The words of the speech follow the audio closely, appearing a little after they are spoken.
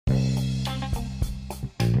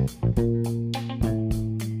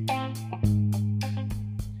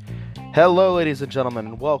Hello, ladies and gentlemen,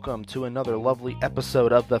 and welcome to another lovely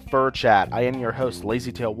episode of the Fur Chat. I am your host,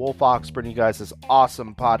 LazyTail Wolfox, bringing you guys this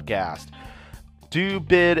awesome podcast. Do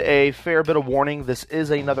bid a fair bit of warning, this is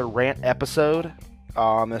another rant episode.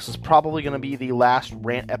 This is probably going to be the last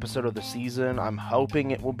rant episode of the season. I'm hoping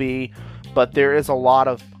it will be, but there is a lot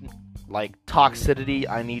of, toxicity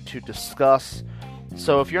I need to discuss.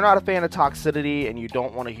 So if you're not a fan of toxicity and you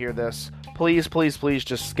don't want to hear this, please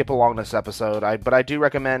just skip along this episode. But I do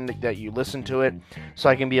recommend that you listen to it so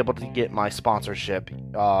I can be able to get my sponsorship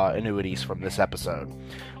annuities from this episode.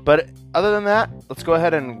 But other than that, let's go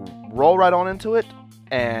ahead and roll right on into it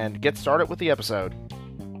and get started with the episode.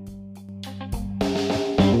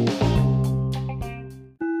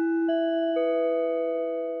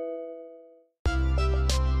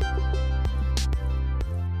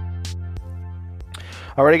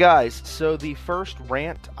 Alrighty guys, so the first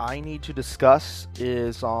rant I need to discuss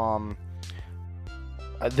is,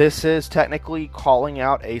 this is technically calling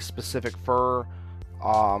out a specific fur,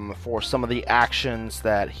 for some of the actions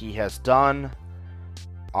that he has done.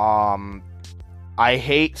 I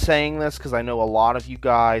hate saying this because I know a lot of you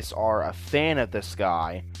guys are a fan of this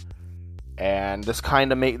guy, and this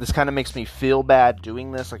kind of makes me feel bad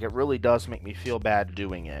doing this. Like, it really does make me feel bad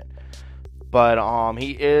doing it. But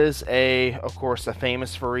he is of course, a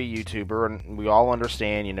famous furry YouTuber, and we all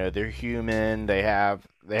understand, they're human, they have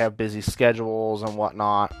busy schedules and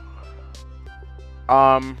whatnot.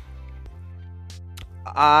 I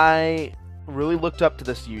really looked up to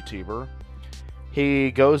this YouTuber.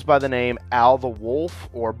 He goes by the name Al the Wolf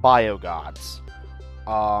or BioGods.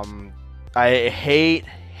 I hate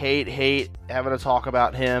having to talk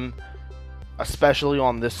about him, especially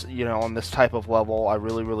on this, on this type of level. I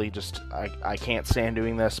really just, I can't stand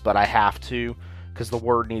doing this, but I have to, because the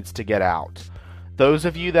word needs to get out. Those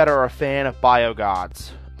of you that are a fan of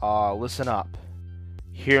BioGods, listen up.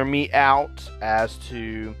 Hear me out as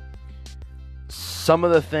to some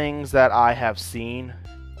of the things that I have seen,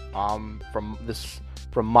 from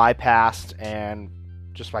my past, and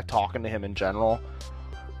just by talking to him in general.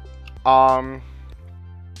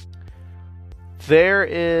 There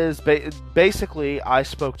is, basically, I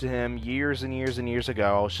spoke to him years and years and years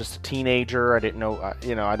ago. I was just a teenager. I didn't know, I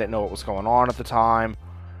didn't know what was going on at the time.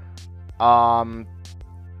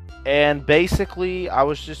 And basically, I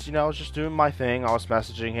was just doing my thing. I was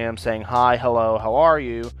messaging him, saying, hi, hello, how are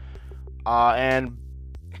you? And,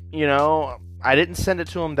 I didn't send it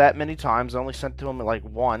to him that many times. I only sent it to him,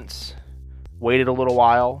 once. Waited a little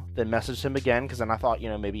while, then messaged him again, because then I thought,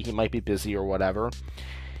 maybe he might be busy or whatever.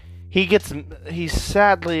 He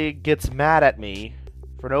sadly gets mad at me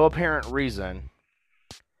for no apparent reason.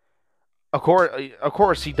 Of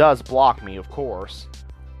course he does block me, of course.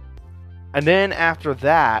 And then after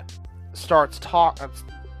that,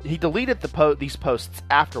 he deleted these posts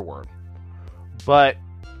afterward. But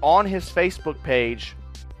on his Facebook page,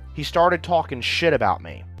 he started talking shit about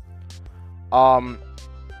me. And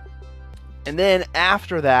then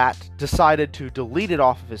after that, decided to delete it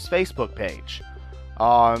off of his Facebook page.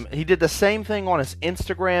 He did the same thing on his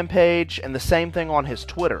Instagram page and the same thing on his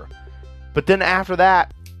Twitter. But then after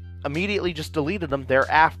that, immediately just deleted them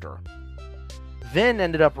thereafter. Then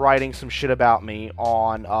ended up writing some shit about me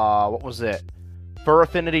on,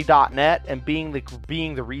 furaffinity.net, and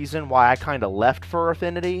being the reason why I kind of left Fur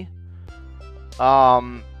Affinity.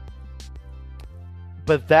 But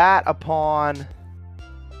upon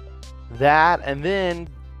that, and then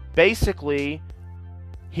basically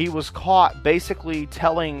he was caught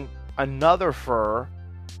telling another fur,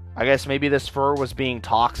 I guess maybe this fur was being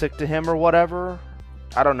toxic to him or whatever,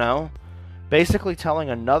 I don't know, basically telling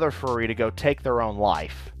another furry to go take their own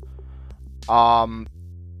life.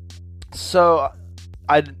 So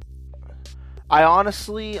I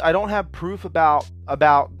honestly, I don't have proof about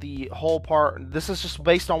the whole part. This is just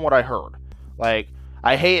based on what I heard. Like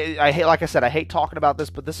I hate, like I said, I hate talking about this,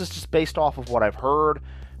 but this is just based off of what I've heard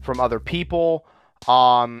from other people.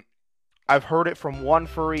 I've heard it from one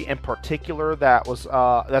furry in particular that's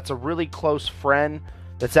a really close friend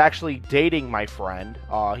that's actually dating my friend.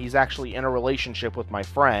 He's actually in a relationship with my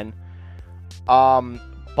friend.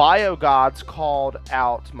 BioGods called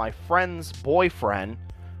out my friend's boyfriend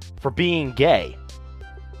for being gay.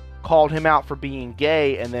 Called him out for being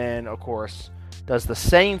gay, and then, of course, does the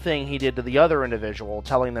same thing he did to the other individual,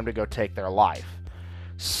 telling them to go take their life.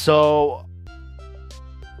 So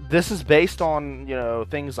this is based on,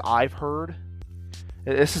 things I've heard.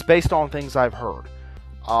 This is based on things I've heard.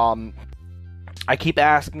 I keep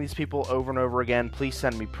asking these people over and over again, please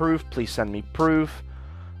send me proof, please send me proof.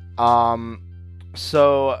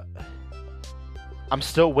 So I'm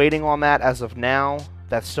still waiting on that as of now.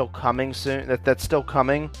 That's still coming soon. That's still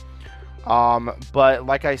coming. But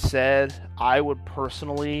like I said, I would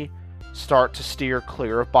personally start to steer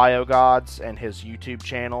clear of BioGods and his YouTube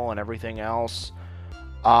channel and everything else.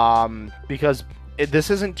 Because this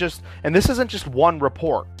isn't just one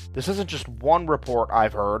report. This isn't just one report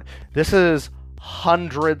I've heard. This is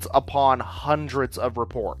hundreds upon hundreds of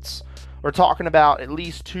reports. We're talking about at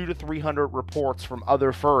least 200 to 300 reports from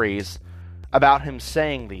other furries about him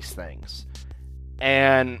saying these things.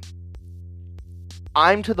 And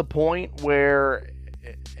I'm to the point where,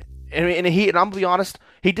 and I'm gonna be honest,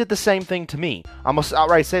 he did the same thing to me. I must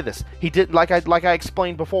outright say this. He did, like I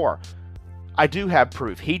explained before. I do have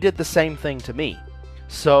proof. He did the same thing to me.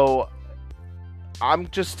 So I'm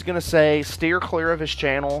just gonna say steer clear of his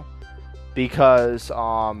channel, because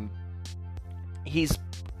he's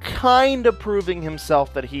kind of proving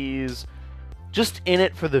himself that he's just in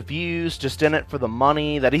it for the views, just in it for the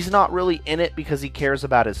money, that he's not really in it because he cares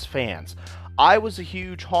about his fans. I was a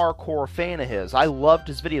huge hardcore fan of his. I loved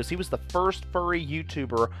his videos. He was the first furry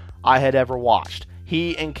YouTuber I had ever watched.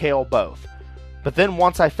 He and Kale both. But then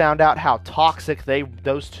once I found out how toxic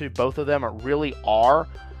both of them really are,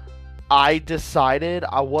 I decided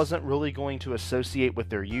I wasn't really going to associate with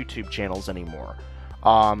their YouTube channels anymore.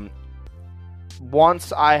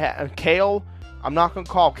 Once I had Kale, I'm not going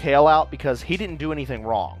to call Kale out because he didn't do anything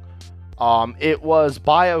wrong. It was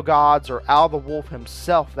BioGods or Al the Wolf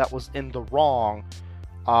himself that was in the wrong,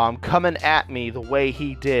 coming at me the way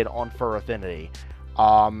he did on Fur Affinity.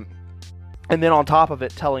 And then on top of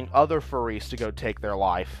it, telling other furries to go take their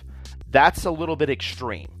life. That's a little bit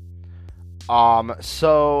extreme.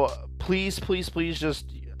 So please just,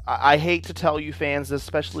 I hate to tell you fans this,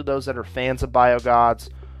 especially those that are fans of BioGods.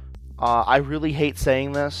 I really hate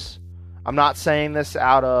saying this. I'm not saying this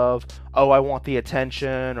out of, oh, I want the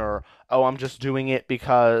attention, or, oh, I'm just doing it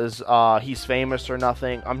because he's famous or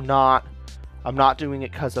nothing. I'm not doing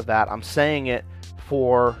it because of that. I'm saying it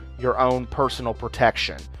for your own personal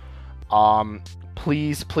protection.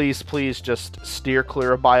 Please just steer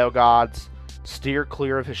clear of BioGods. Steer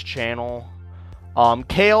clear of his channel.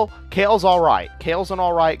 Kale's alright. Kale's an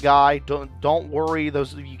alright guy. Don't worry,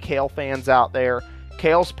 those of you Kale fans out there.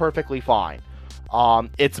 Kale's perfectly fine.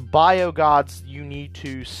 It's BioGods you need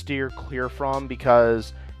to steer clear from,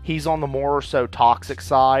 because he's on the more or so toxic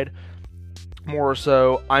side. More or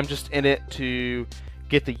so, I'm just in it to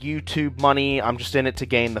get the YouTube money. I'm just in it to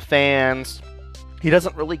gain the fans. He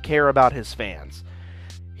doesn't really care about his fans.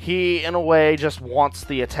 He, in a way, just wants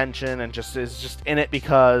the attention and is just in it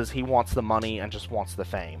because he wants the money and just wants the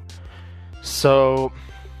fame. So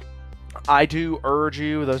I do urge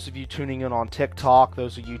you, those of you tuning in on TikTok,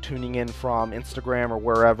 those of you tuning in from Instagram or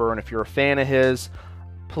wherever, and if you're a fan of his,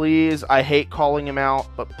 please, I hate calling him out,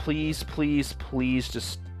 but please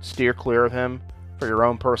just steer clear of him for your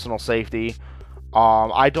own personal safety.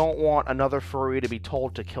 I don't want another furry to be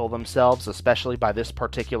told to kill themselves, especially by this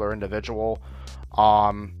particular individual.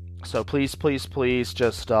 So please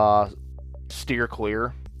just steer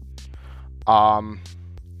clear.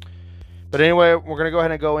 But anyway, we're going to go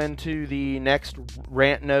ahead and go into the next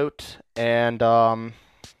rant note, and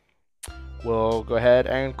we'll go ahead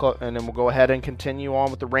and then we'll go ahead and continue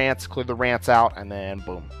on with the rants, clear the rants out, and then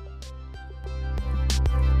boom.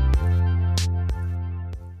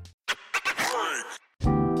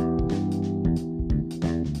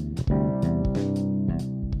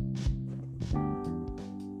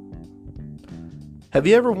 Have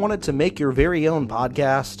you ever wanted to make your very own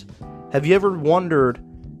podcast? Have you ever wondered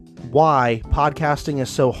why podcasting is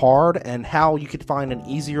so hard and how you could find an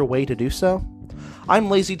easier way to do so? I'm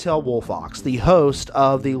LazyTail Wolfox, the host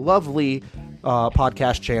of the lovely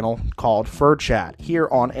podcast channel called Fur Chat here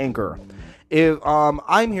on Anchor.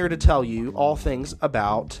 I'm here to tell you all things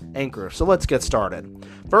about Anchor, so let's get started.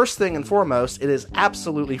 First thing and foremost, it is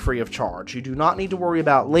absolutely free of charge. You do not need to worry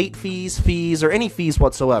about late fees, or any fees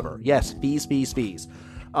whatsoever. Yes, fees.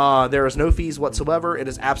 There is no fees whatsoever. It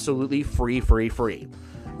is absolutely free.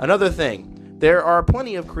 Another thing, there are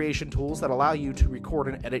plenty of creation tools that allow you to record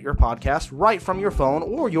and edit your podcast right from your phone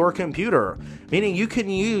or your computer, meaning you can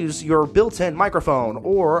use your built-in microphone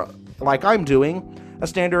or, like I'm doing, a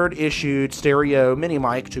standard issued stereo mini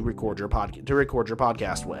mic to record your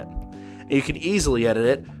podcast with. You can easily edit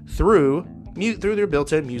it through their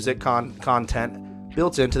built-in music content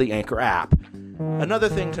built into the Anchor app. Another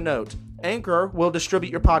thing to note, Anchor will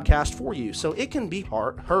distribute your podcast for you, so it can be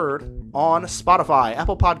heard on Spotify,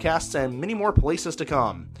 Apple Podcasts, and many more places to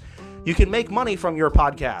come. You can make money from your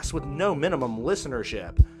podcast with no minimum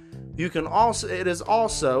listenership. It is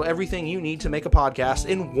also everything you need to make a podcast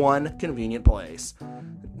in one convenient place.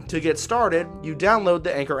 To get started, you download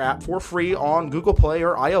the Anchor app for free on Google Play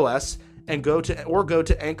or iOS and go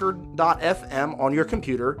to anchor.fm on your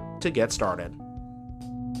computer to get started.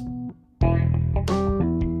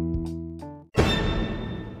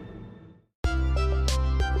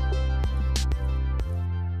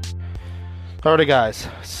 Alrighty guys,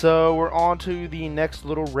 so we're on to the next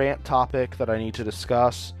little rant topic that I need to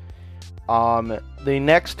discuss. The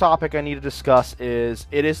next topic I need to discuss is,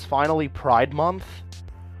 it is finally Pride Month.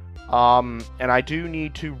 And I do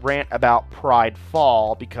need to rant about Pride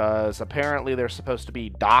Fall, because apparently there's supposed to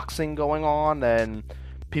be doxing going on and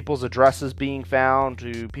people's addresses being found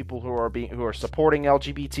to people who are supporting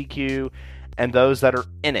LGBTQ and those that are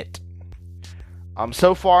in it.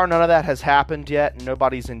 So far none of that has happened yet, and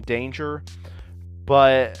nobody's in danger.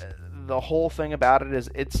 But the whole thing about it is,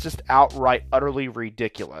 it's just outright, utterly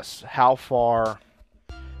ridiculous how far...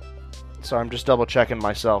 So I'm just double checking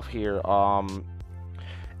myself here.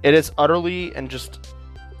 It is utterly and just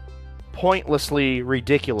pointlessly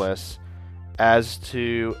ridiculous as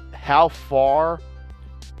to how far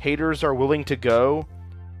haters are willing to go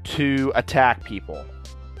to attack people.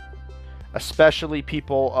 Especially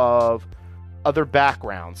people of other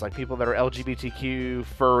backgrounds, like people that are LGBTQ,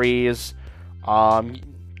 furries,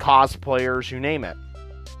 cosplayers, you name it.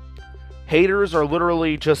 Haters are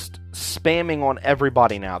literally just spamming on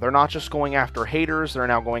everybody now. They're not just going after haters, they're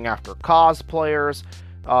now going after cosplayers,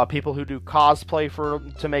 people who do cosplay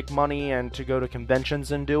to make money and to go to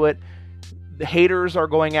conventions and do it. The haters are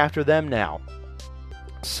going after them now.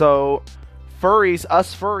 So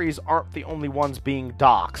us furries aren't the only ones being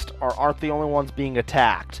doxxed, or aren't the only ones being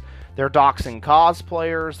attacked. They're doxing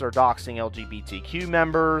cosplayers, they're doxing LGBTQ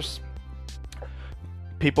members,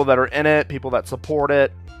 people that are in it, people that support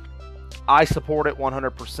it. I support it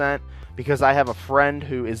 100% because I have a friend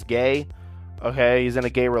who is gay. Okay, he's in a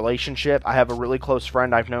gay relationship. I have a really close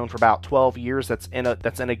friend I've known for about 12 years that's in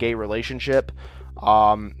a gay relationship.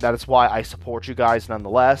 That is why I support you guys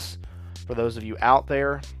nonetheless, for those of you out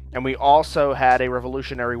there. And we also had a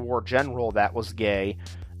Revolutionary War general that was gay,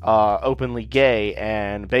 openly gay,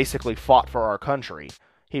 and basically fought for our country.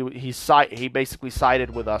 He basically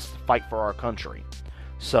sided with us to fight for our country.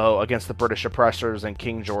 So, against the British oppressors and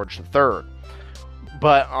King George III.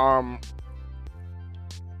 But,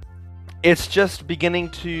 it's just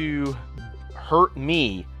beginning to hurt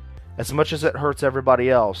me as much as it hurts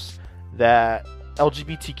everybody else that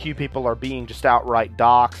LGBTQ people are being just outright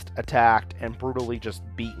doxxed, attacked, and brutally just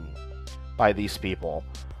beaten by these people.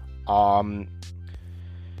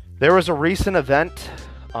 There was a recent event,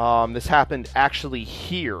 this happened actually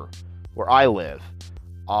here, where I live.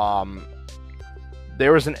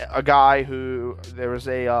 There was a guy who,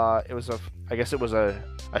 I guess it was a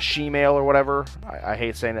she-male or whatever. I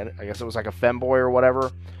hate saying it. I guess it was like a femboy or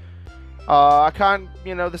whatever.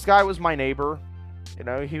 This guy was my neighbor.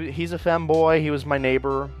 He's a femboy. He was my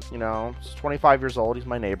neighbor. He's 25 years old. He's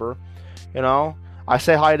my neighbor. I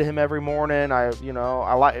say hi to him every morning.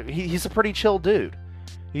 He's a pretty chill dude.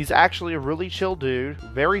 He's actually a really chill dude.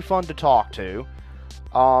 Very fun to talk to.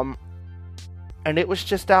 And it was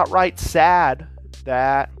just outright sad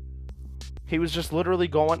that he was just literally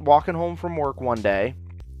walking home from work one day.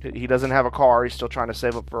 He doesn't have a car. He's still trying to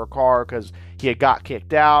save up for a car because he got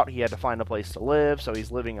kicked out. He had to find a place to live, so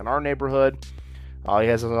he's living in our neighborhood. He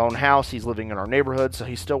has his own house. He's living in our neighborhood, so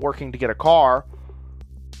he's still working to get a car.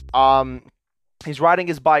 He's riding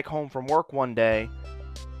his bike home from work one day,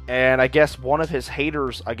 and I guess one of his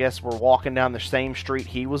haters, were walking down the same street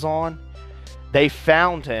he was on. They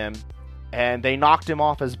found him, and they knocked him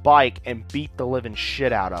off his bike and beat the living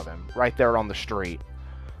shit out of him right there on the street.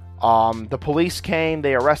 The police came,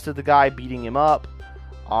 they arrested the guy, beating him up.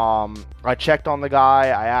 I checked on the guy,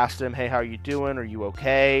 I asked him, hey, how are you doing? Are you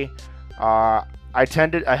okay? I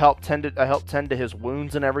helped tend to his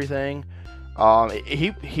wounds and everything.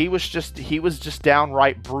 He was just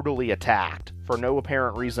downright brutally attacked for no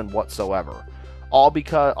apparent reason whatsoever. All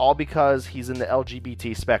because he's in the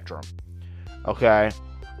LGBT spectrum. Okay?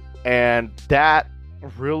 And that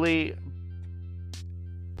really,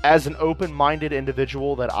 as an open-minded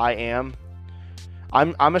individual that I am,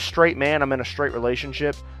 I'm a straight man, I'm in a straight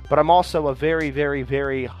relationship, but I'm also a very, very,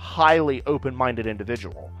 very highly open-minded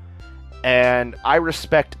individual. And I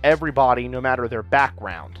respect everybody no matter their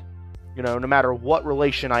background. No matter what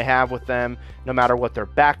relation I have with them, no matter what their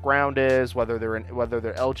background is, whether they're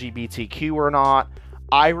LGBTQ or not,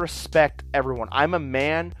 I respect everyone. I'm a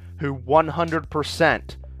man who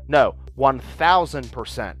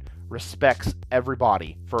 1000% respects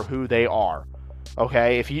everybody for who they are.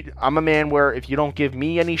 Okay? I'm a man where if you don't give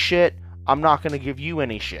me any shit, I'm not going to give you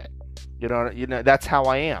any shit. That's how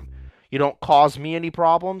I am. You don't cause me any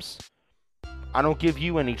problems, I don't give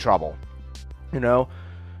you any trouble, you know.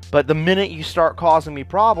 But the minute you start causing me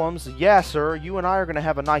problems, yeah, sir, you and I are going to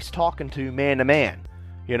have a nice talking to man to man.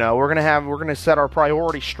 You know, we're going to set our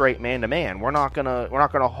priorities straight man to man. We're not going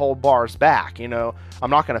to hold bars back, you know.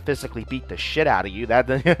 I'm not going to physically beat the shit out of you. That,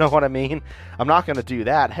 you know what I mean? I'm not going to do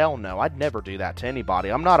that. Hell no. I'd never do that to anybody.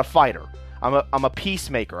 I'm not a fighter. I'm a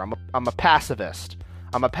peacemaker. I'm a pacifist.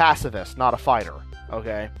 I'm a pacifist, not a fighter.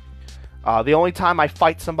 Okay? The only time I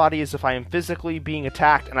fight somebody is if I am physically being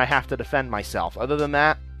attacked and I have to defend myself. Other than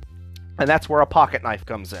that, and that's where a pocket knife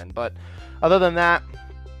comes in. But other than that,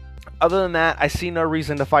 I see no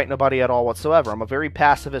reason to fight nobody at all whatsoever. I'm a very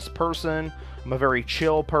pacifist person. I'm a very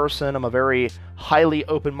chill person. I'm a very highly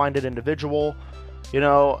open-minded individual. You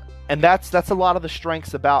know, and that's a lot of the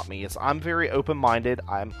strengths about me. I'm very open-minded.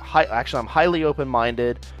 I'm highly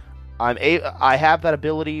open-minded. I have that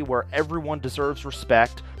ability where everyone deserves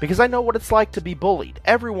respect because I know what it's like to be bullied.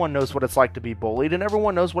 Everyone knows what it's like to be bullied, and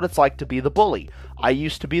everyone knows what it's like to be the bully. I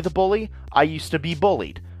used to be the bully. I used to be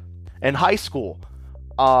bullied. In high school,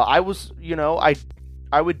 I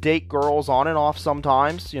would date girls on and off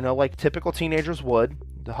sometimes, you know, like typical teenagers would.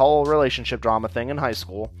 The whole relationship drama thing in high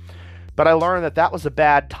school. But I learned that was a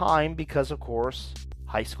bad time because, of course,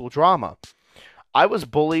 high school drama. I was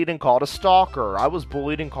bullied and called a stalker. I was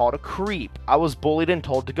bullied and called a creep. I was bullied and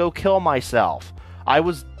told to go kill myself. I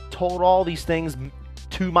was told all these things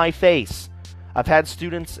to my face. I've had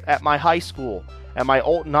students at my high school,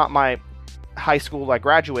 not my high school I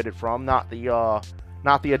graduated from, not the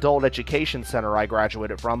adult education center I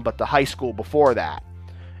graduated from, but the high school before that.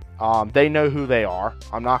 They know who they are.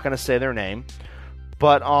 I'm not going to say their name,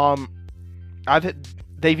 but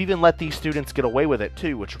they've even let these students get away with it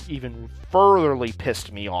too, which even furtherly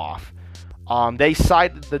pissed me off.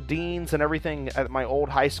 The deans and everything at my old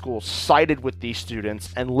high school sided with these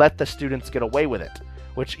students and let the students get away with it,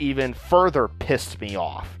 which even further pissed me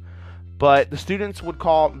off. But the students would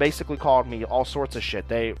basically called me all sorts of shit.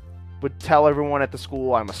 They would tell everyone at the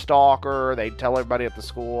school I'm a stalker. They'd tell everybody at the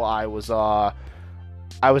school I was out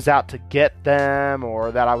to get them,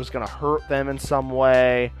 or that I was going to hurt them in some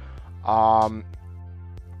way.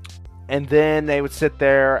 And then they would sit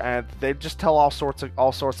there and they'd just tell all sorts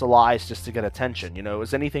of lies just to get attention. You know, it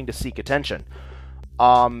was anything to seek attention.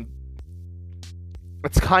 It's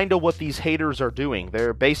kind of what these haters are doing.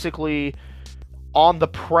 They're basically on the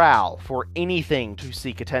prowl for anything to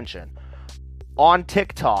seek attention. On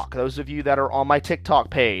TikTok, those of you that are on my TikTok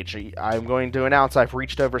page, I'm going to announce I've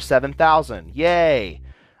reached over 7,000. Yay!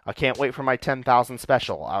 I can't wait for my 10,000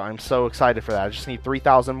 special. I'm so excited for that. I just need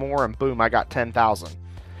 3,000 more and boom, I got 10,000.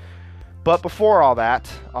 But before all that,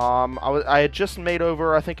 I had just made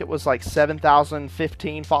over, I think it was like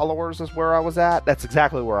 7,015 followers is where I was at. That's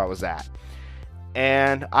exactly where I was at.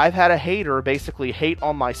 And I've had a hater basically hate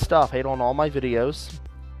on my stuff, hate on all my videos.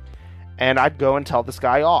 And I'd go and tell this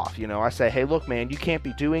guy off. You know, I say, hey, look, man, you can't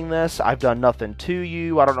be doing this. I've done nothing to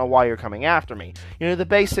you. I don't know why you're coming after me. You know, the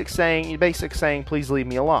basic saying, please leave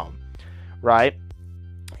me alone. Right?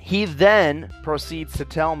 He then proceeds to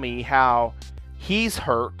tell me how he's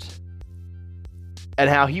hurt and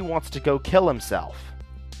how he wants to go kill himself.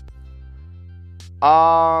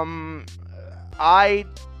 I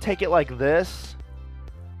take it like this.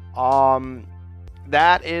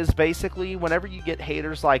 That is basically, whenever you get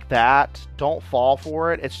haters like that, don't fall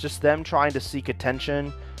for it. It's just them trying to seek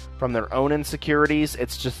attention from their own insecurities.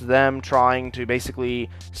 It's just them trying to basically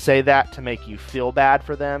say that to make you feel bad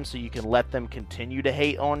for them so you can let them continue to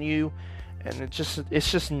hate on you. And it's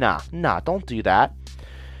just nah, don't do that.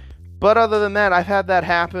 But other than that, I've had that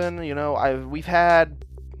happen. You know, we've had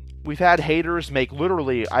haters make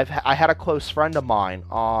literally. I had a close friend of mine,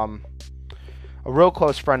 a real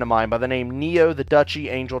close friend of mine by the name Neo the Dutchy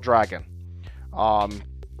Angel Dragon. He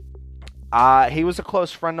was a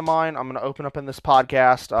close friend of mine. I'm gonna open up in this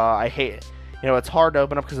podcast. I hate it. You know, it's hard to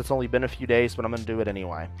open up because it's only been a few days, but I'm gonna do it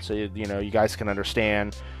anyway. So you know, you guys can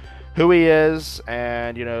understand who he is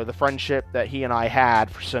and, you know, the friendship that he and I had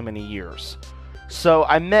for so many years. So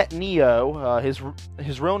I met Neo. His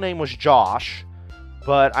real name was Josh,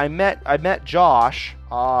 but I met Josh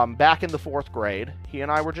back in the 4th grade. He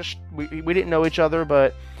and I were just we didn't know each other,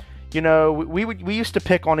 but you know, we used to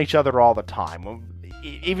pick on each other all the time.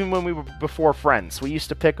 Even when we were before friends, we used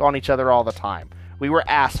to pick on each other all the time. We were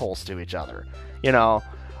assholes to each other, you know.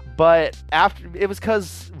 But after, it was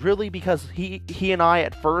because he and I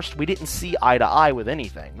at first, we didn't see eye to eye with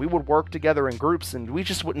anything. We would work together in groups and we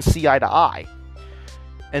just wouldn't see eye to eye.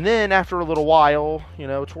 And then after a little while, you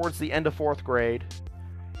know, towards the end of 4th grade,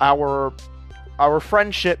 our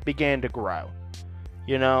friendship began to grow.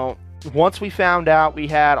 You know, once we found out we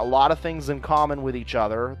had a lot of things in common with each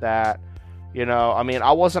other, that, you know, I mean,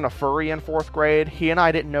 I wasn't a furry in 4th grade. He and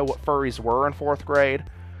I didn't know what furries were in 4th grade.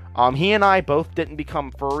 He and I both didn't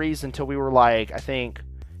become furries until we were like, I think,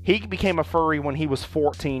 he became a furry when he was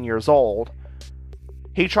 14 years old.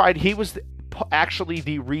 He was actually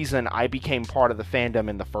the reason I became part of the fandom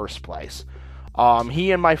in the first place.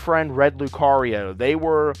 He and my friend Red Lucario, they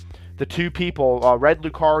were the two people. Red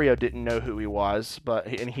Lucario didn't know who he was,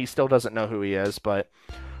 and he still doesn't know who he is, but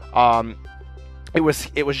it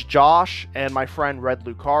was Josh and my friend Red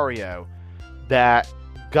Lucario that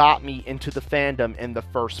got me into the fandom in the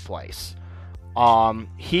first place.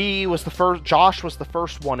 Josh was the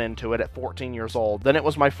first one into it at 14 years old. Then it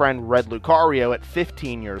was my friend Red Lucario at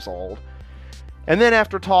 15 years old. And then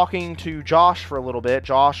after talking to Josh for a little bit,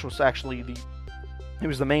 Josh was actually he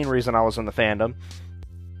was the main reason I was in the fandom.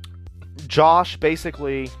 Josh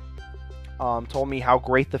basically told me how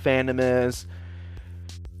great the fandom is.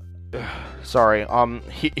 Sorry,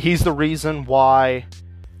 he's the reason why.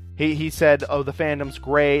 He said, oh, the fandom's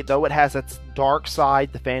great. Though it has its dark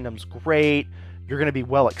side, the fandom's great. You're going to be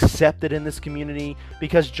well accepted in this community.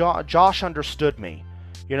 Because Josh understood me.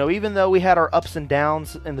 You know, even though we had our ups and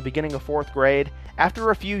downs in the beginning of 4th grade,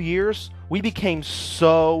 after a few years, we became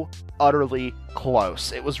so utterly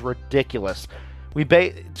close. It was ridiculous.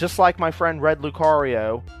 Just like my friend Red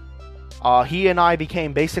Lucario, he and I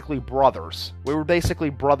became basically brothers. We were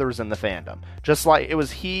basically brothers in the fandom. Just like it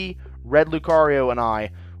was he, Red Lucario, and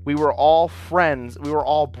I. We were all friends. We were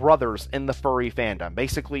all brothers in the furry fandom.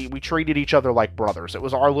 Basically, we treated each other like brothers. It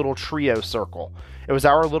was our little trio circle. It was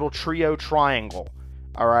our little trio triangle.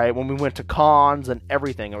 All right, when we went to cons and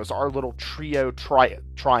everything, it was our little trio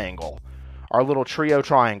triangle. Our little trio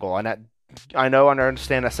triangle. And I know and I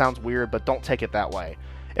understand that sounds weird, but don't take it that way.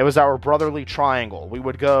 It was our brotherly triangle. We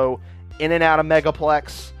would go in and out of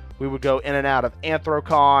Megaplex. We would go in and out of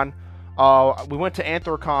Anthrocon. We went to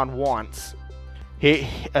Anthrocon once.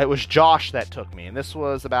 It was Josh that took me, and this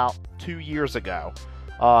was about 2 years ago.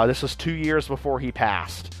 This was 2 years before he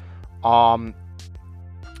passed. But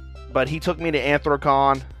he took me to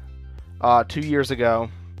Anthrocon 2 years ago.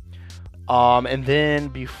 And then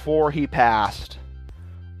before he passed,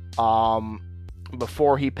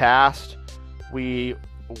 we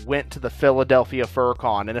went to the Philadelphia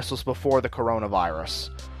FurCon, and this was before the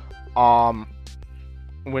coronavirus.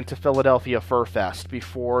 Went to Philadelphia Fur Fest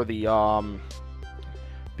before the whole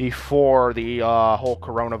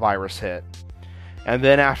coronavirus hit. And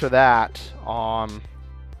then after that, of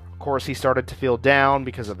course, he started to feel down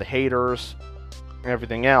because of the haters and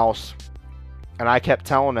everything else. And I kept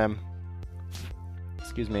telling him,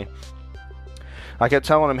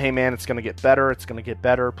 hey man, it's going to get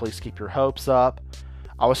better, please keep your hopes up.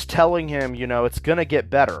 I was telling him, you know, it's going to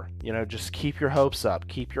get better, you know, just keep your hopes up.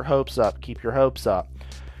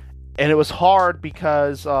 And it was hard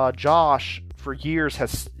because Josh, for years,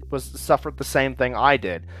 suffered the same thing I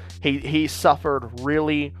did. He suffered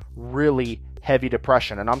really, really heavy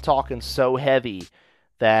depression, and I'm talking so heavy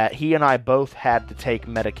that he and I both had to take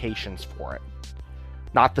medications for it.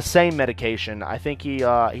 Not the same medication. I think he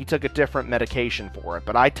took a different medication for it,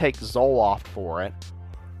 but I take Zoloft for it.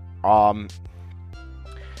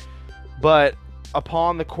 But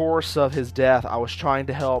upon the course of his death, I was trying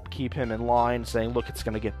to help keep him in line, saying, look, it's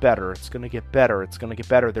going to get better.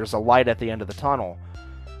 There's a light at the end of the tunnel.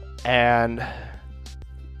 And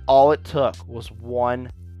all it took was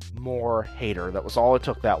one more hater. That was all it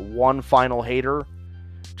took, that one final hater,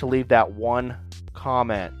 to leave that one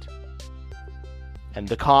comment. And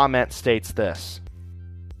the comment states this: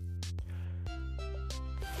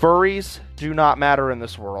 furries do not matter in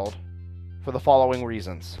this world for the following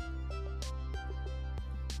reasons.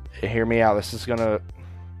 Hear me out. This is gonna...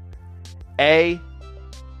 A,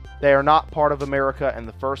 they are not part of America in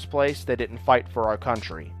the first place. They didn't fight for our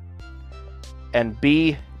country. And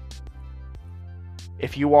B,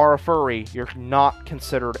 if you are a furry, you're not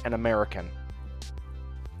considered an American.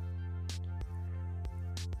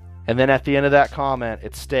 And then at the end of that comment,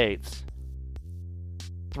 it states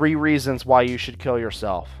 3 reasons why you should kill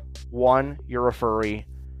yourself. 1, you're a furry.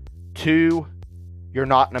 2, you're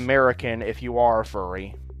not an American if you are a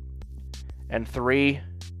furry. And 3,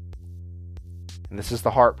 and this is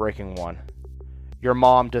the heartbreaking one, your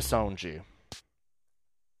mom disowned you.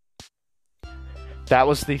 That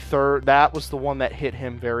was the one that hit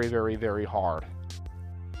him very, very, very hard.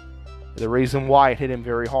 The reason why it hit him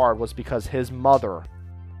very hard was because his mother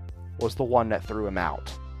was the one that threw him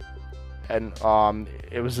out. And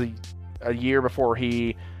it was a year before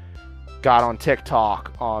he got on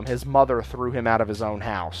TikTok. His mother threw him out of his own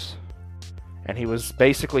house. And he was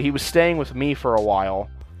staying with me for a while.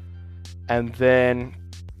 And then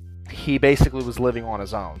he basically was living on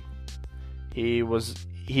his own.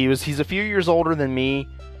 He's a few years older than me.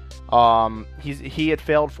 He had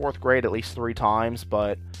failed 4th grade at least 3 times,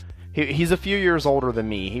 but he's a few years older than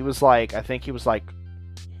me. He was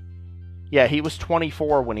he was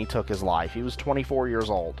 24 when he took his life. He was 24 years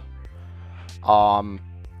old.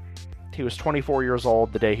 He was 24 years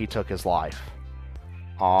old the day he took his life.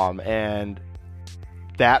 And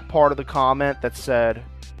that part of the comment that said,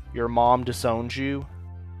 "Your mom disowned you,"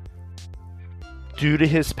 due to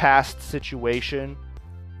his past situation,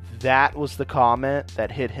 that was the comment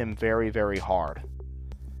that hit him very, very hard.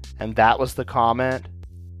 And that was the comment,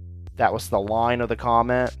 that was the line of the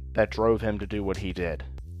comment that drove him to do what he did.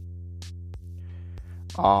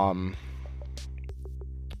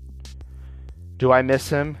 Do I miss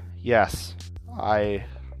him? Yes.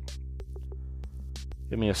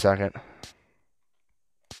 Give me a second.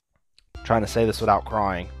 I'm trying to say this without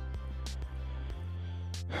crying.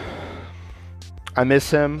 I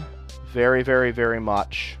miss him very, very, very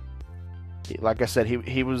much. Like I said,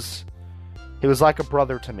 he was like a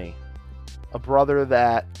brother to me. A brother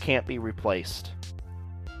that can't be replaced.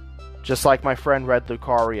 Just like my friend Red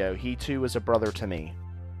Lucario, he too is a brother to me.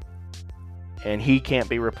 And he can't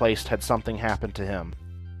be replaced had something happened to him.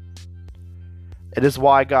 It is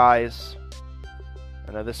why, guys,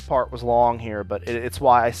 I know this part was long here, but it's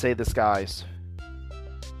why I say this, guys.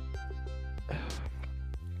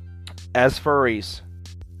 As furries,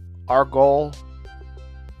 our goal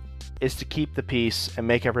is to keep the peace and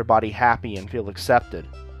make everybody happy and feel accepted.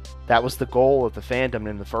 That was the goal of the fandom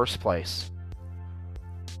in the first place.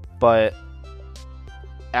 But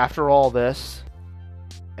after all this,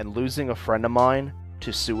 and losing a friend of mine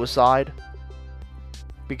to suicide,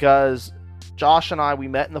 because Josh and I, we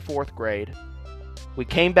met in the 4th grade. We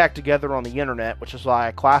came back together on the internet, which is why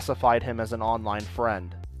I classified him as an online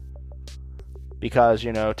friend. Because,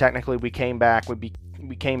 technically we came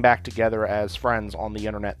back together as friends on the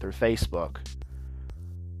internet through Facebook.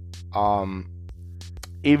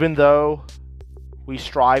 Even though we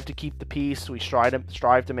strive to keep the peace, we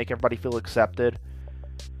strive to make everybody feel accepted,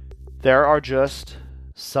 there are just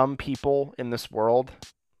some people in this world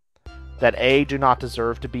that A, do not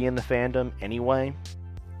deserve to be in the fandom anyway,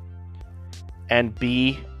 and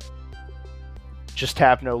B, just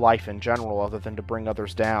have no life in general other than to bring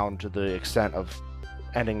others down to the extent of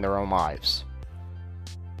ending their own lives.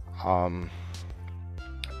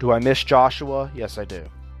 Do I miss Joshua? Yes, I do.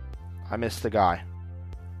 I miss the guy.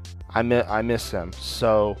 I miss him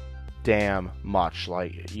so damn much.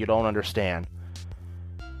 Like, you don't understand.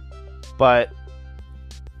 But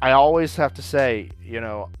I always have to say,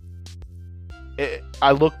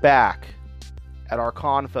 I look back at our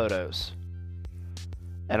con photos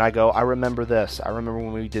and I go, I remember this. I remember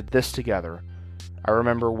when we did this together. I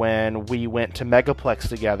remember when we went to Megaplex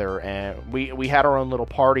together and we had our own little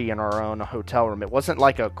party in our own hotel room. It wasn't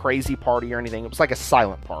like a crazy party or anything. It was like a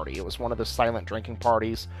silent party. It was one of those silent drinking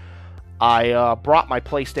parties. I brought my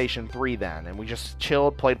PlayStation 3 then, and we just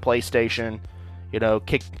chilled, played PlayStation,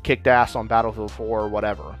 kicked ass on Battlefield 4 or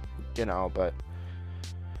whatever, but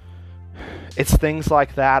it's things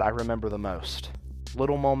like that I remember the most.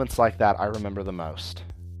 Little moments like that I remember the most.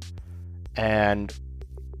 And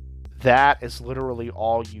that is literally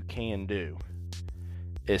all you can do,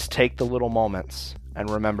 is take the little moments and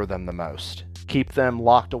remember them the most. Keep them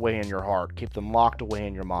locked away in your heart. Keep them locked away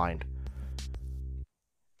in your mind.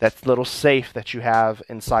 That little safe that you have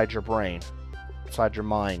inside your brain, inside your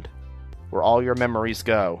mind, where all your memories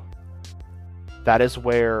go. That is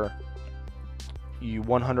where you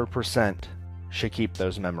 100% should keep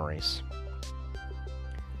those memories.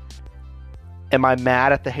 Am I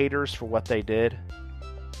mad at the haters for what they did?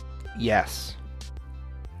 Yes.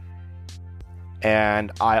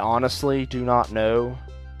 And I honestly do not know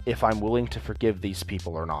if I'm willing to forgive these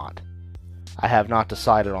people or not. I have not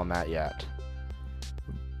decided on that yet.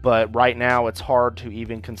 But right now, it's hard to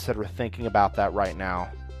even consider thinking about that right now,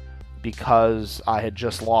 because I had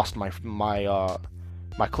just lost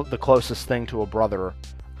the closest thing to a brother,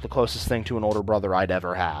 the closest thing to an older brother I'd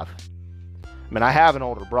ever have. I mean, I have an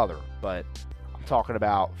older brother, but I'm talking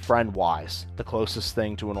about friend-wise, the closest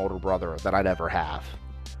thing to an older brother that I'd ever have.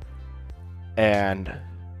 And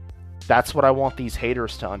that's what I want these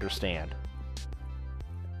haters to understand.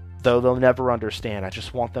 Though they'll never understand, I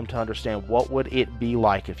just want them to understand, what would it be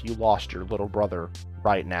like if you lost your little brother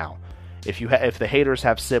right now? If the haters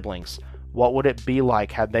have siblings, what would it be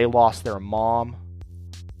like had they lost their mom?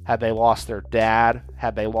 Had they lost their dad?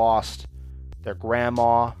 Had they lost their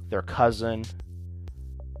grandma, their cousin,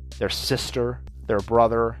 their sister, their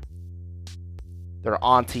brother, their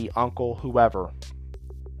auntie, uncle, whoever?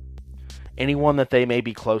 anyone that they may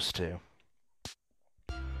be close to.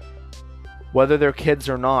 Whether they're kids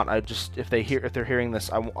or not, if they're hearing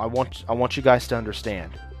this, I want you guys to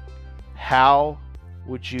understand. How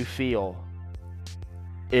would you feel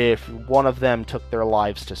if one of them took their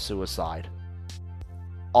lives to suicide?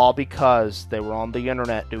 All because they were on the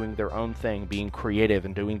internet doing their own thing, being creative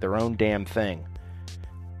and doing their own damn thing.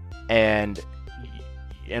 And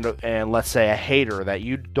let's say a hater that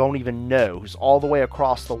you don't even know, who's all the way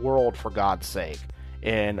across the world, for God's sake,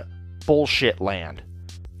 in bullshit land,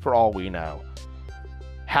 for all we know.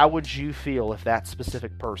 How would you feel if that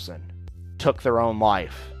specific person took their own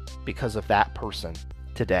life because of that person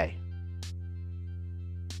today?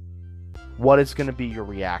 What is going to be your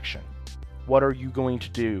reaction? What are you going to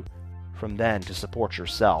do from then to support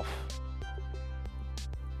yourself?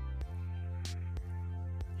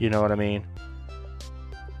 You know what I mean?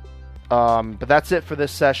 But that's it for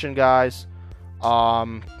this session, guys.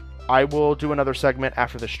 I will do another segment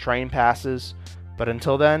after this train passes. But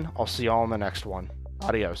until then, I'll see y'all in the next one.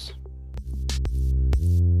 Adios.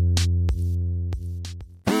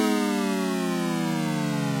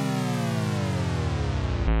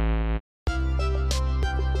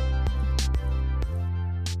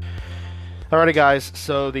 Alrighty, guys.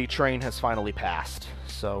 So the train has finally passed.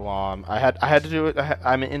 So I had to do it.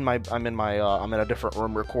 I'm in a different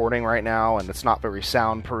room recording right now, and it's not very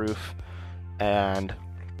soundproof. And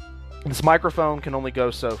this microphone can only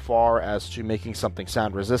go so far as to making something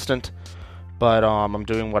sound resistant. But I'm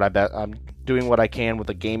doing what I can with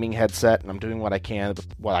a gaming headset, and I'm doing what I can with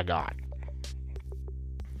what I got.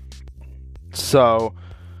 So,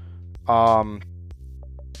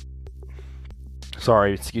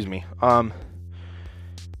 sorry, excuse me.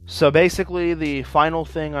 So basically, the final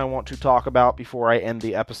thing I want to talk about before I end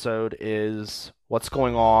the episode is what's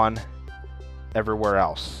going on everywhere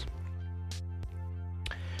else.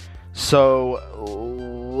 So,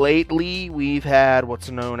 lately, we've had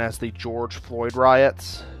what's known as the George Floyd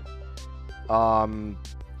riots.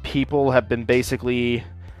 People have been basically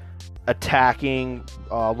attacking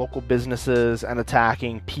local businesses and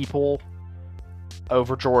attacking people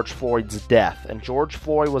over George Floyd's death. And George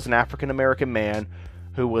Floyd was an African-American man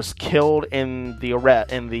who was killed in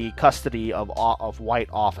the custody of white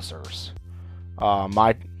officers,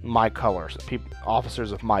 my colors,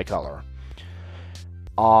 officers of my color.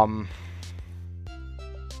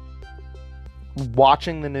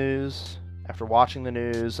 Watching the news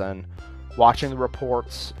and watching the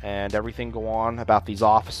reports and everything go on about these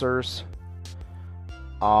officers,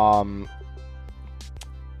 what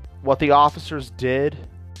the officers did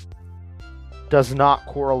does not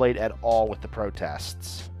correlate at all with the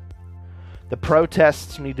protests. The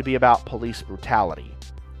protests need to be about police brutality,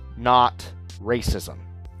 not racism.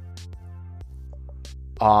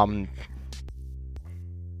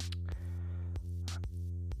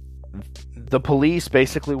 The police,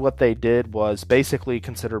 basically what they did was basically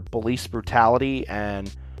consider police brutality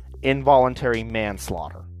and involuntary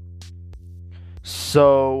manslaughter.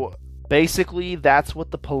 So basically that's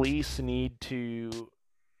what the police need to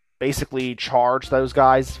basically charge those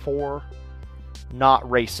guys for, not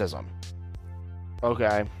racism.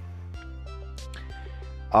 Okay.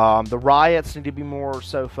 The riots need to be more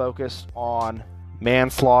so focused on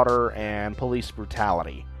manslaughter and police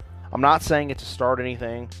brutality. I'm not saying it to start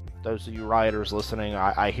anything. Those of you rioters listening,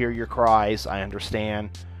 I hear your cries. I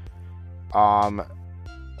understand.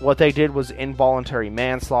 What they did was involuntary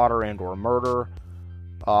manslaughter and or murder,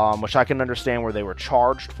 which I can understand where they were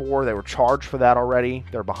charged for. They were charged for that already.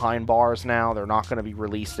 They're behind bars now. They're not going to be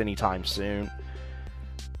released anytime soon.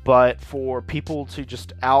 But for people to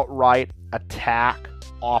just outright attack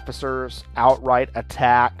officers, outright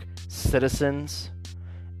attack citizens,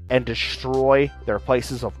 and destroy their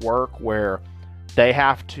places of work where they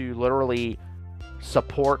have to literally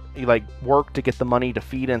work to get the money to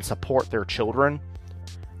feed and support their children,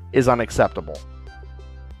 is unacceptable.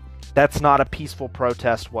 That's not a peaceful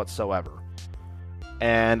protest whatsoever.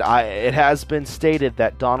 And it has been stated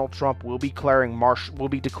that Donald Trump will be declaring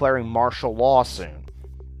martial law soon,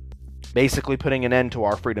 basically putting an end to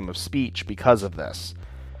our freedom of speech because of this.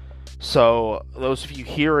 So those of you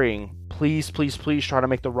hearing, please try to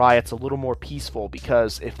make the riots a little more peaceful,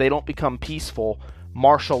 because if they don't become peaceful,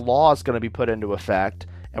 martial law is going to be put into effect,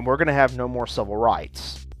 and we're going to have no more civil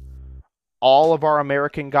rights. All of our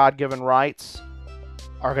American God-given rights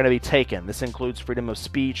are going to be taken. This includes freedom of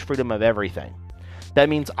speech, freedom of everything. That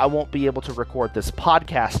means I won't be able to record this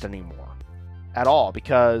podcast anymore at all,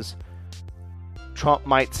 because Trump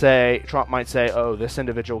might say, oh, this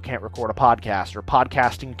individual can't record a podcast, or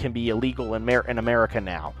podcasting can be illegal in America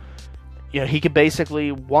now. You know, he could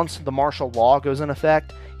basically, once the martial law goes in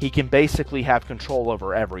effect, he can basically have control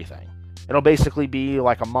over everything. It'll basically be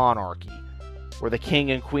like a monarchy, where the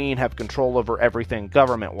king and queen have control over everything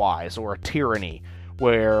government-wise, or a tyranny,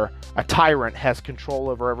 where a tyrant has control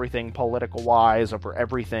over everything political-wise, over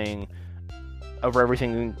everything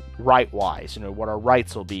right-wise, what our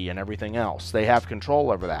rights will be and everything else. They have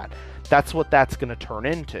control over that. That's what that's going to turn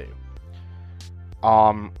into.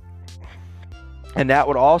 And that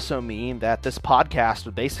would also mean that this podcast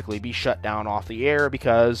would basically be shut down off the air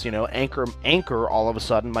because, Anchor all of a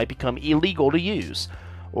sudden might become illegal to use.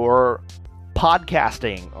 Or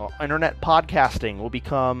internet podcasting will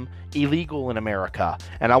become illegal in America.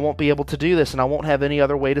 And I won't be able to do this, and I won't have any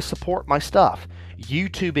other way to support my stuff.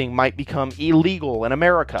 YouTubing might become illegal in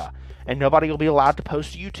America, and nobody will be allowed to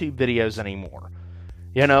post YouTube videos anymore.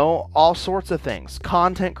 All sorts of things.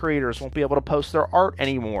 Content creators won't be able to post their art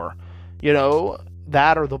anymore.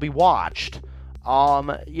 That or they'll be watched. All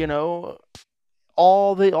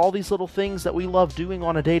these little things that we love doing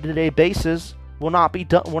on a day-to-day basis will not be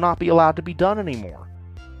allowed to be done anymore.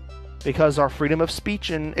 Because our freedom of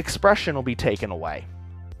speech and expression will be taken away.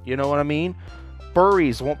 You know what I mean?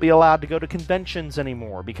 Furries won't be allowed to go to conventions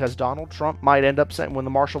anymore because Donald Trump might end up saying, when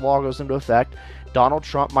the martial law goes into effect, Donald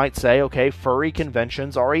Trump might say, okay, furry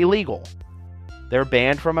conventions are illegal. They're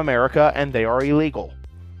banned from America and they are illegal.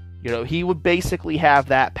 He would basically have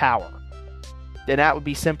that power. And that would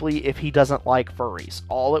be simply if he doesn't like furries.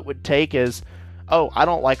 All it would take is, I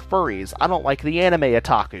don't like furries. I don't like the anime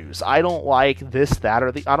otakus. I don't like this, that,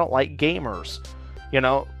 or I don't like gamers.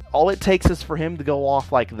 All it takes is for him to go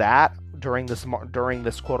off like that during this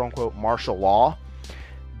quote-unquote martial law,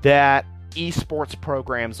 that esports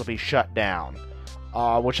programs will be shut down.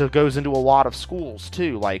 Which goes into a lot of schools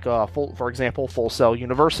too, like for example, Full Sail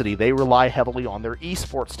University. They rely heavily on their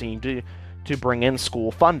esports team to bring in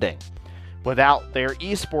school funding. Without their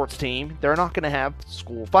esports team, they're not going to have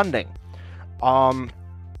school funding. My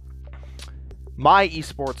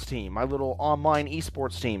esports team, my little online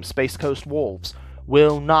esports team, Space Coast Wolves,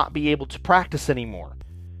 will not be able to practice anymore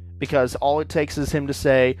because all it takes is him to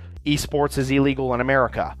say esports is illegal in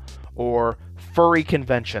America, or furry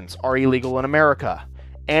conventions are illegal in America.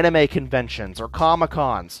 Anime conventions or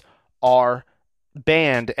Comic-Cons are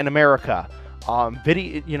banned in America.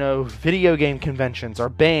 Video game conventions are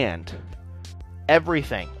banned.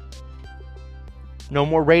 Everything. No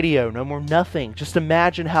more radio, no more nothing. Just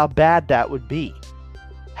imagine how bad that would be.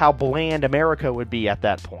 How bland America would be at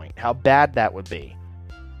that point. How bad that would be.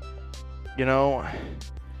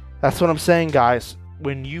 That's what I'm saying, guys.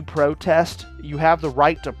 When you protest, you have the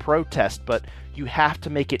right to protest, but you have to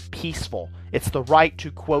make it peaceful. It's the right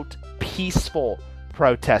to, quote, peaceful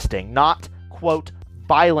protesting, not, quote,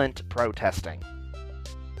 violent protesting.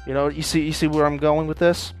 You see where I'm going with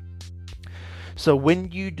this? So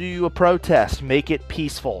when you do a protest, make it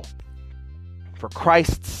peaceful. For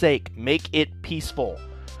Christ's sake, make it peaceful.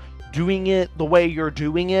 Doing it the way you're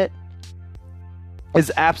doing it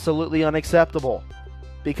is absolutely unacceptable.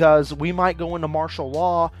 Because we might go into martial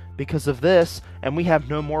law because of this, and we have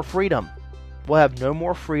no more freedom. We'll have no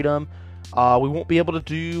more freedom. We won't be able to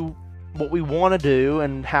do what we want to do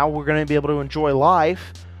and how we're going to be able to enjoy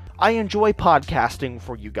life. I enjoy podcasting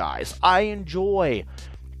for you guys. I enjoy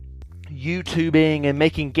YouTubing and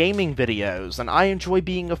making gaming videos, and I enjoy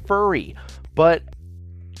being a furry. But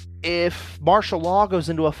if martial law goes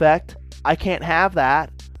into effect, I can't have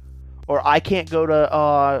that. Or I can't go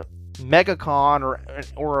to MegaCon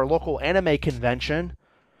or a local anime convention,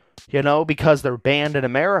 because they're banned in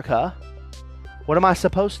America. What am I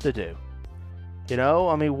supposed to do?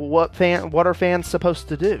 What are fans supposed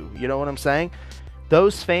to do? You know what I'm saying?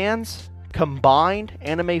 Those fans combined,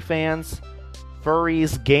 anime fans,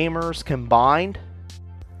 furries, gamers combined,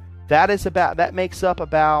 that makes up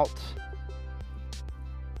about,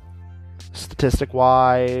 statistic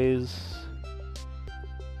wise,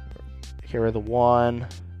 here are the one.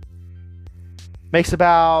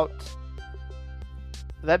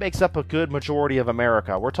 That makes up a good majority of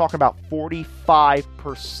America. We're talking about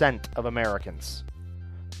 45% of Americans.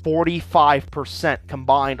 45%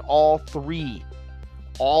 combined, all three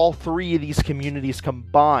of these communities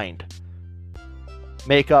combined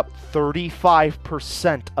make up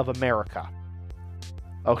 35% of America.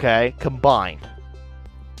 Okay, combined.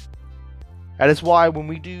 That is why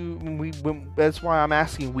that's why I'm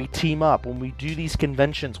asking, we team up. When we do these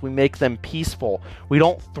conventions, we make them peaceful. We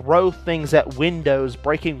don't throw things at windows,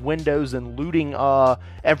 breaking windows and looting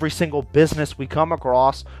every single business we come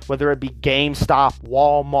across, whether it be GameStop,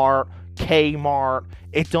 Walmart, Kmart.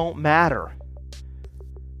 It don't matter.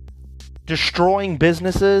 Destroying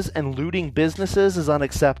businesses and looting businesses is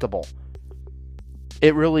unacceptable.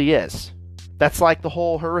 It really is. That's like the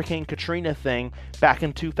whole Hurricane Katrina thing back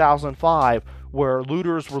in 2005, where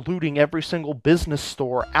looters were looting every single business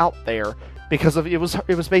store out there because it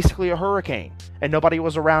was basically a hurricane, and nobody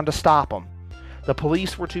was around to stop them. The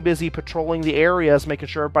police were too busy patrolling the areas, making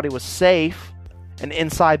sure everybody was safe and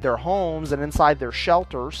inside their homes and inside their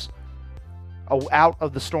shelters, out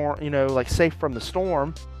of the storm, like safe from the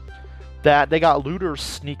storm, that they got looters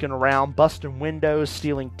sneaking around, busting windows,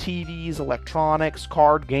 stealing TVs, electronics,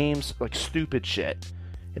 card games, like stupid shit.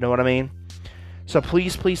 You know what I mean? So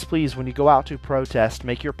please, please, please, when you go out to protest,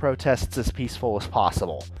 make your protests as peaceful as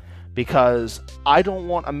possible. Because I don't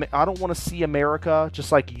want to see America,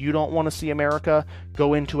 just like you don't want to see America,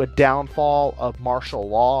 go into a downfall of martial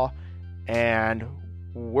law, and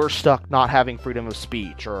we're stuck not having freedom of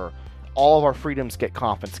speech, or all of our freedoms get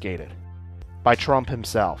confiscated by Trump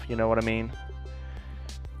himself. You know what I mean?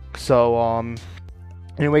 So,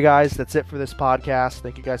 anyway, guys, that's it for this podcast.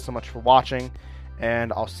 Thank you guys so much for watching,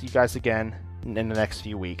 and I'll see you guys again in the next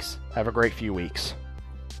few weeks. Have a great few weeks.